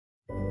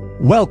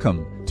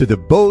Welcome to the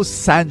Bo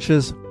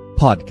Sanchez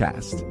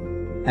podcast.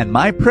 And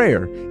my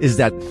prayer is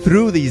that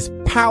through these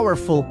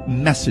powerful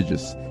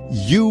messages,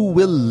 you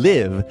will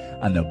live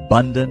an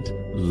abundant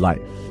life.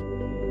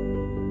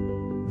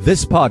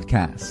 This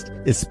podcast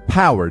is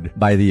powered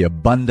by the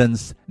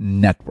Abundance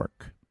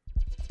Network.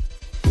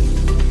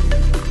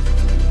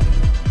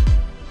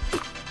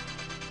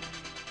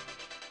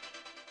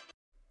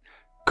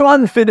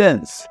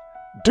 Confidence.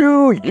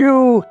 Do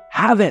you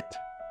have it?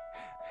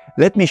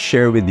 Let me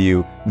share with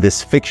you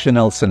this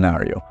fictional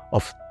scenario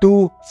of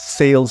two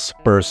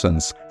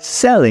salespersons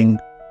selling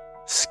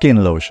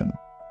skin lotion.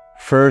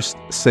 First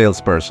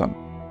salesperson.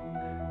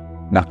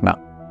 Knock knock.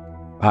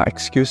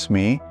 Excuse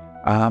me.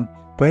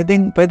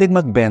 Pwedeng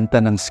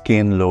magbenta ng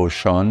skin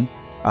lotion.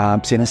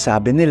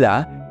 Sinasabi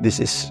nila, this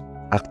is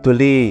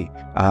actually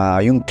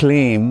yung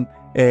claim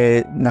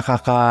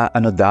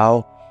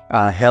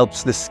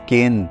helps the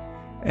skin.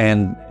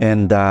 And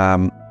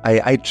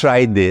I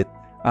tried it.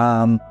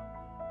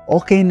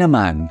 Okay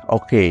naman.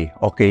 Okay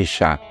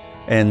siya.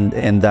 And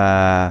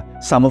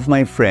some of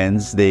my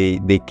friends, they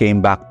came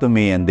back to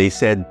me and they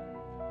said,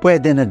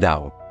 pwede na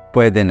daw.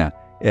 Pwede na.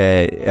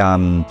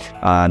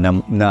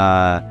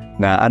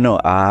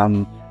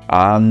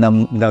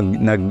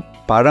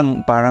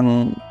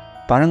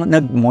 Parang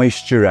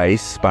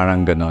nag-moisturize,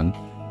 parang ganon.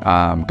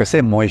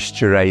 Kasi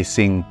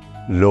moisturizing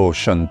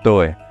lotion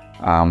to eh.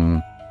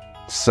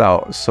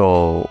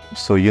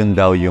 So yun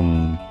daw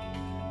yung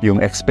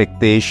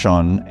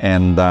expectation.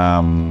 And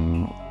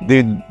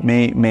dude,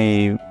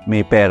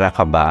 may pera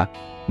ka ba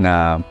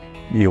na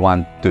you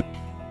want to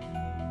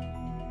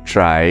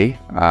try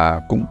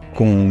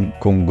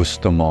kung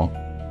gusto mo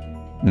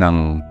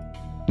ng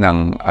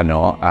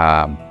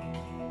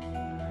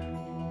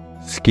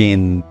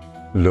skin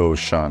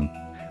lotion?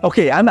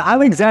 Okay,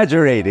 I'm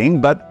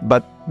exaggerating, but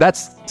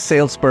that's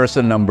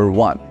salesperson number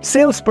one.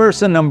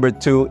 Salesperson number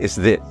two is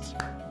this.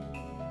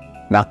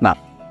 Knock knock.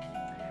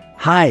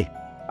 Hi.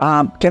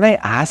 Can I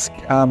ask,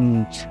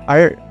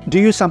 do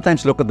you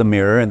sometimes look at the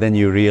mirror and then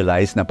you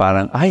realize na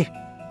parang, ay,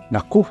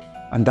 naku,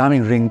 ang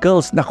daming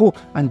wrinkles, naku,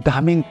 ang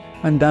daming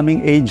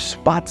age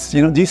spots.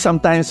 You know, do you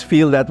sometimes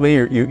feel that way?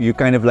 Or you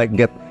kind of like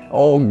get,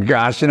 oh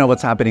gosh, you know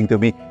what's happening to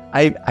me?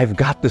 I've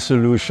got the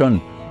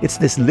solution. It's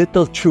this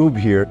little tube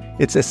here.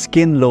 It's a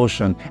skin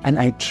lotion, and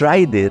I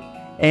tried it,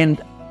 and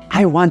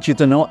I want you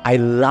to know I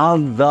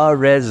love the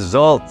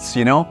results,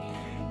 you know?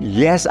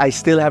 Yes, I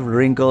still have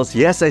wrinkles.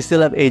 Yes, I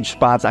still have age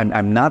spots.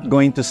 I'm not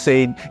going to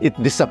say it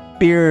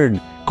disappeared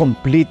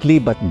completely,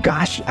 but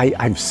gosh,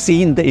 I've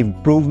seen the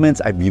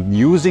improvements. I've been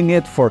using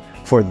it for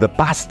the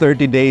past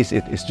 30 days.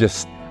 It's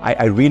just,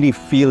 I really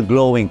feel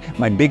glowing.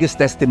 My biggest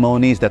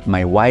testimony is that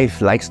my wife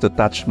likes to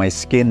touch my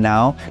skin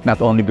now,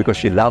 not only because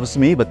she loves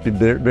me, but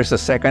there's a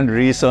second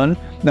reason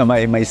that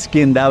my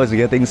skin now is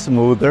getting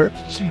smoother.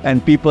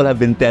 And people have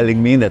been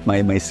telling me that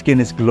my skin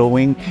is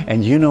glowing.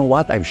 And you know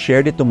what? I've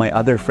shared it to my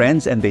other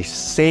friends and they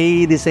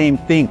say the same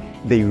thing.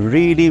 They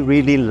really,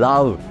 really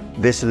love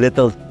this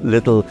little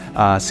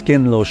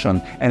skin lotion,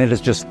 and it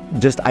is just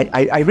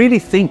I really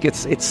think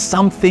it's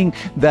something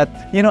that,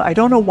 you know, I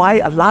don't know why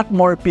a lot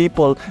more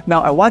people.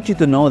 Now I want you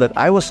to know that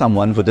I was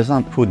someone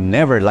who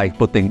never liked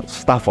putting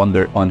stuff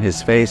on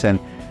his face, and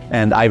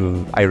I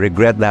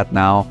regret that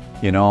now.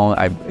 You know,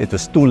 it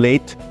was too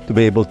late to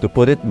be able to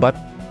put it, but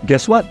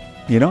guess what?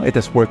 You know, it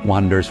has worked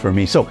wonders for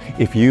me. So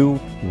if you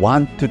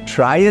want to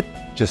try it,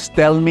 just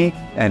tell me,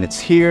 and it's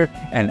here.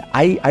 And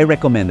I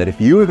recommend that if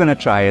you are going to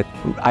try it,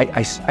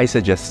 I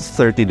suggest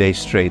 30 days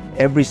straight,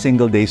 every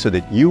single day, so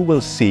that you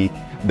will see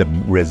the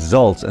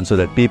results and so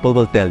that people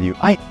will tell you,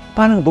 ay,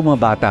 parang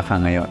bumabata ka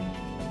ngayon.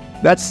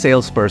 That's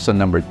salesperson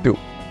number two.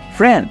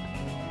 Friend,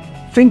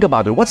 think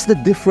about it. What's the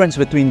difference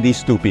between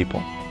these two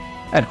people?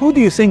 And who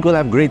do you think will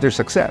have greater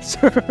success?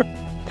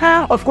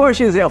 Of course,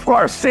 you say, of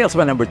course,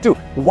 salesman number two.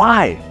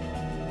 Why?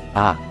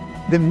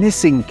 The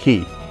missing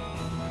key,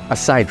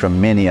 aside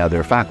from many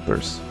other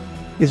factors,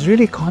 is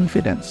really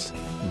confidence.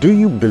 Do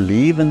you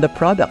believe in the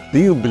product? Do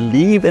you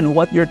believe in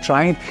what you're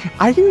trying?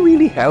 Are you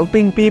really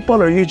helping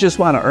people, or you just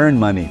want to earn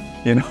money?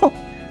 You know?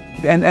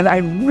 And I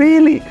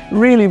really,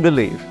 really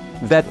believe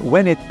that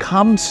when it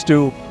comes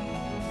to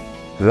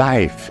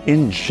life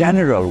in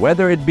general,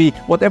 whether it be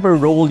whatever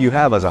role you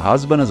have as a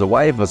husband, as a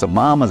wife, as a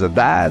mom, as a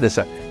dad, as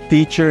a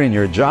teacher in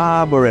your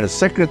job, or as a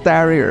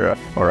secretary,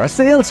 or a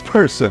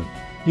salesperson,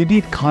 you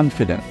need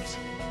confidence.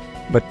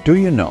 But do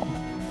you know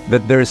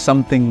that there is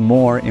something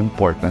more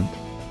important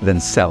than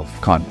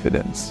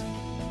self-confidence?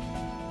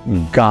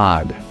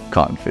 God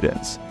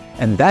confidence.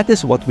 And that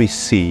is what we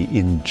see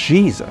in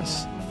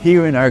Jesus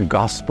here in our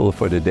gospel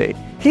for today.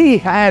 He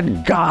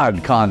had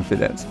God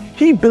confidence.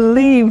 He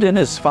believed in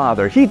his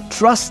Father. He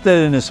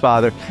trusted in his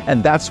Father.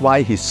 And that's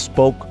why he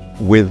spoke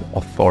with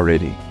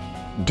authority.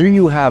 Do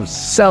you have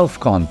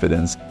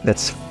self-confidence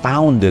that's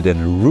founded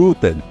and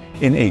rooted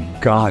in a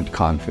God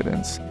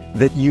confidence?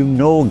 That you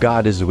know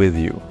God is with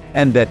you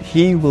and that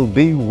He will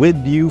be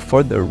with you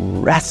for the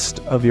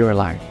rest of your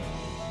life.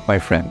 My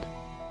friend,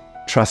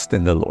 trust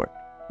in the Lord.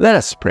 Let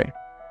us pray.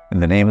 In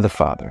the name of the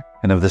Father,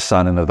 and of the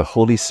Son, and of the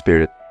Holy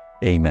Spirit.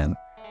 Amen.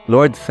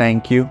 Lord,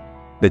 thank you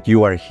that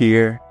you are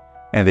here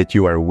and that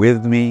you are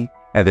with me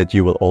and that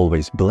you will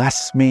always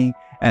bless me,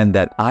 and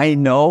that I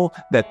know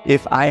that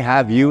if I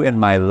have you in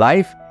my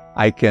life,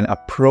 I can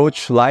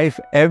approach life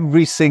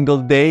every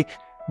single day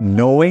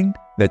knowing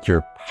that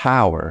your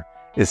power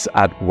is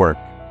at work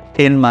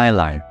in my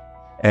life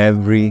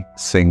every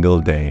single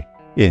day.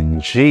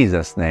 In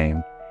Jesus'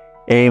 name,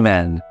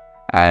 amen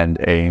and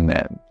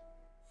amen.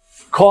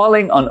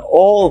 Calling on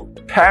all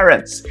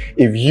parents,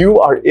 if you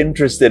are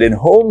interested in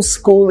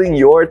homeschooling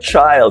your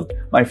child,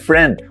 my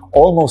friend,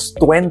 almost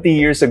 20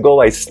 years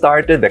ago, I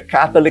started the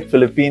Catholic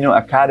Filipino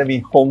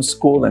Academy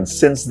Homeschool, and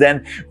since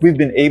then, we've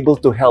been able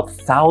to help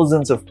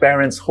thousands of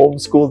parents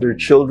homeschool their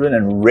children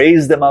and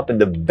raise them up in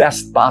the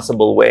best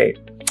possible way.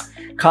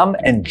 Come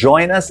and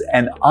join us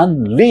and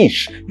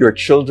unleash your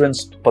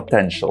children's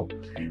potential.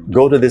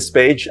 Go to this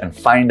page and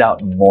find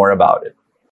out more about it.